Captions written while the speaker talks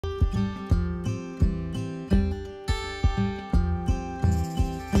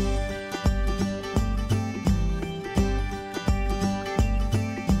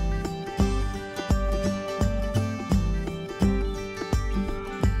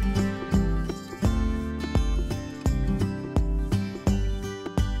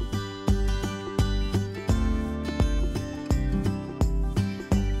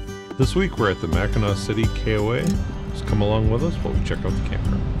This week we're at the Mackinaw City KOA. Just come along with us while we check out the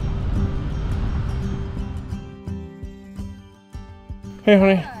campground. Hey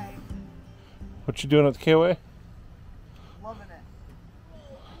honey, what you doing at the KOA? Loving it.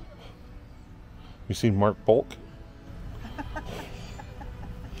 You seen Mark Bulk?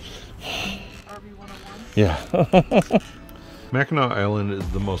 RV 101? Yeah. Mackinac Island is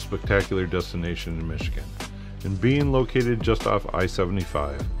the most spectacular destination in Michigan, and being located just off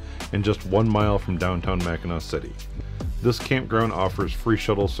I-75 and just 1 mile from downtown Mackinaw City. This campground offers free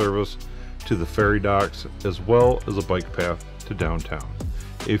shuttle service to the ferry docks as well as a bike path to downtown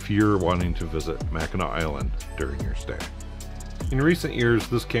if you're wanting to visit Mackinac Island during your stay. In recent years,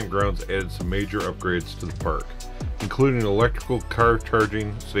 this campground's added some major upgrades to the park, including electrical car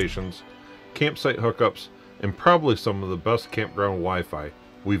charging stations, campsite hookups, and probably some of the best campground Wi-Fi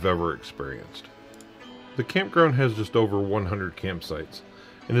we've ever experienced. The campground has just over 100 campsites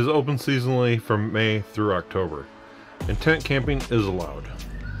and is open seasonally from May through October, and tent camping is allowed.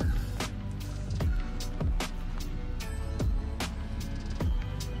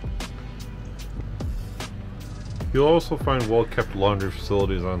 You'll also find well-kept laundry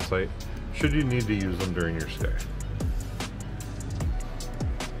facilities on site should you need to use them during your stay.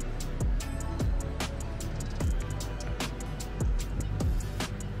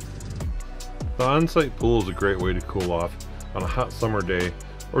 The on-site pool is a great way to cool off on a hot summer day,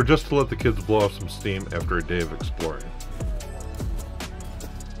 or just to let the kids blow off some steam after a day of exploring.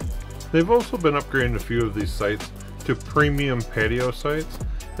 They've also been upgrading a few of these sites to premium patio sites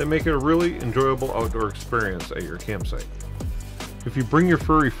that make it a really enjoyable outdoor experience at your campsite. If you bring your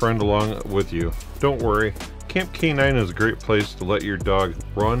furry friend along with you, don't worry, Camp K9 is a great place to let your dog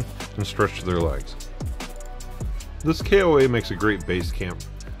run and stretch their legs. This KOA makes a great base camp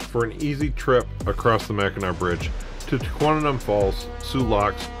for an easy trip across the Mackinac Bridge to Tequendama Falls, Sioux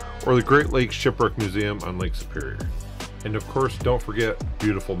Locks, or the Great Lakes Shipwreck Museum on Lake Superior. And of course, don't forget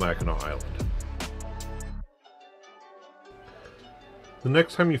beautiful Mackinac Island. The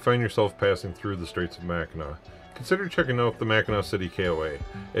next time you find yourself passing through the Straits of Mackinac, consider checking out the Mackinaw City KOA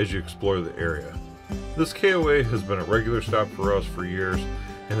as you explore the area. This KOA has been a regular stop for us for years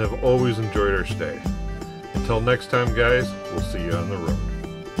and have always enjoyed our stay. Until next time guys, we'll see you on the road.